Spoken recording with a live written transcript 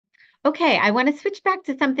Okay, I want to switch back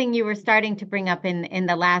to something you were starting to bring up in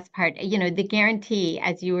the last part. The guarantee,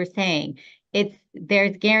 as you were saying,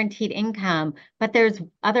 there's guaranteed income, but there's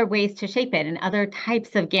other ways to shape it and other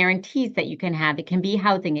types of guarantees that you can have. It can be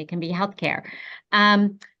housing, it can be healthcare.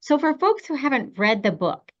 So for folks who haven't read the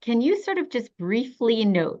book, can you sort of just briefly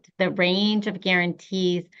note the range of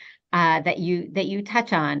guarantees that you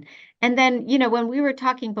touch on? And then, when we were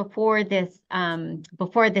talking before this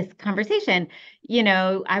conversation,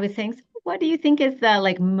 I was saying, "So what do you think is the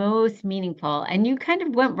like most meaningful?" And you kind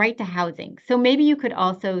of went right to housing. So maybe you could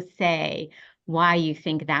also say why you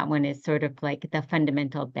think that one is sort of like the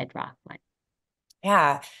fundamental bedrock one.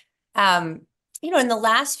 Yeah. Um, in the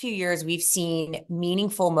last few years, we've seen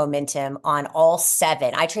meaningful momentum on all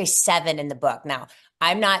seven. I trace seven in the book. Now,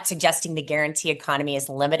 I'm not suggesting the guarantee economy is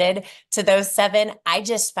limited to those seven. I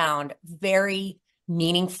just found very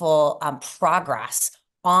meaningful progress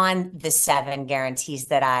on the seven guarantees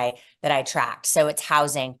that I tracked. So it's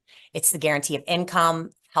housing, it's the guarantee of income,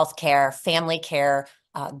 healthcare, family care,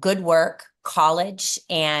 good work, college,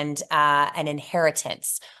 and an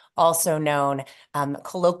inheritance, also known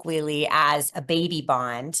colloquially as a baby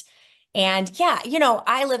bond. And yeah,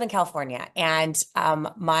 I live in California and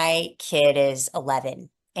my kid is 11.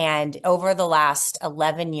 And over the last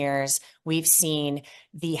 11 years, we've seen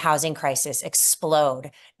the housing crisis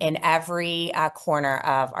explode in every corner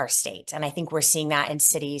of our state. And I think we're seeing that in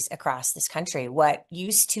cities across this country. What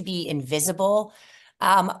used to be invisible,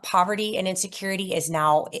 poverty and insecurity, is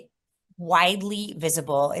now widely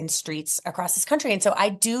visible in streets across this country. And so I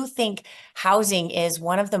do think housing is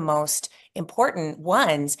one of the most important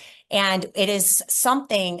ones. And it is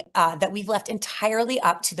something that we've left entirely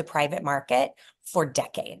up to the private market for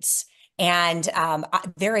decades. And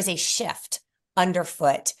there is a shift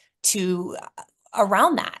underfoot to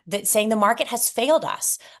around that saying the market has failed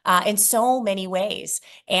us in so many ways.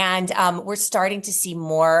 And we're starting to see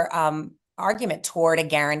more argument toward a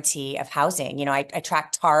guarantee of housing. I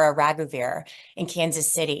tracked Tara Raghuveer in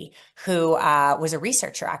Kansas City, who was a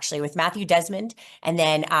researcher actually with Matthew Desmond, and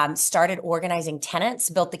then started organizing tenants,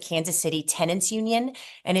 built the Kansas City Tenants Union,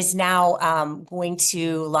 and is now going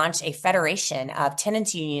to launch a federation of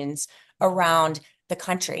tenants unions around the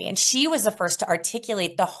country. And she was the first to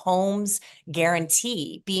articulate the homes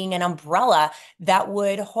guarantee being an umbrella that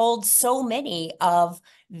would hold so many of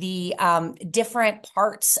the different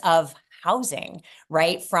parts of housing,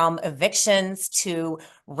 right? From evictions to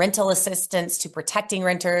rental assistance to protecting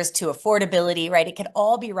renters to affordability, right? It could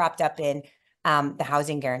all be wrapped up in the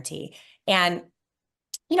housing guarantee. And,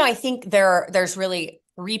 I think there's really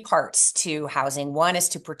three parts to housing. One is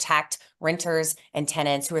to protect renters and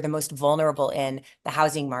tenants who are the most vulnerable in the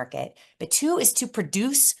housing market. But two is to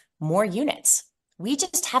produce more units. We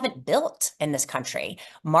just haven't built in this country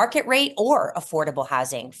market rate or affordable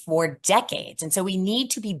housing for decades. And so we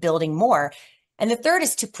need to be building more. And the third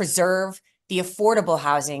is to preserve the affordable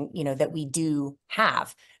housing, that we do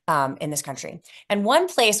have in this country. And one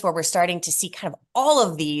place where we're starting to see kind of all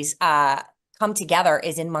of these come together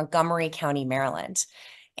is in Montgomery County, Maryland.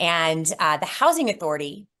 And the Housing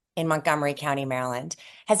Authority in Montgomery County, Maryland,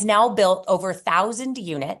 has now built over 1,000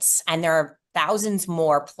 units, and there are thousands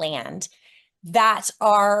more planned that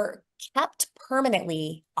are kept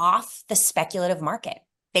permanently off the speculative market.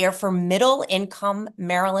 They are for middle income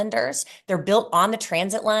Marylanders. They're built on the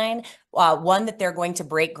transit line. One that they're going to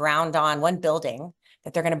break ground on, one building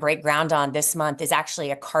that they're going to break ground on this month is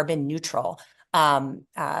actually a carbon neutral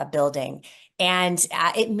building. And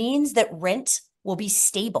it means that rent will be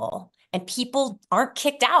stable and people aren't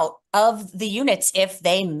kicked out of the units if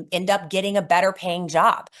they end up getting a better paying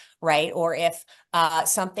job, right? Or if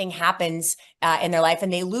something happens in their life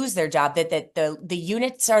and they lose their job, that the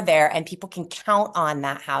units are there and people can count on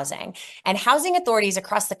that housing. And housing authorities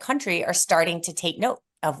across the country are starting to take note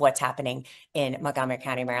of what's happening in Montgomery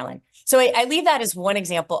County, Maryland. So I leave that as one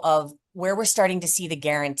example of where we're starting to see the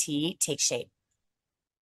guarantee take shape.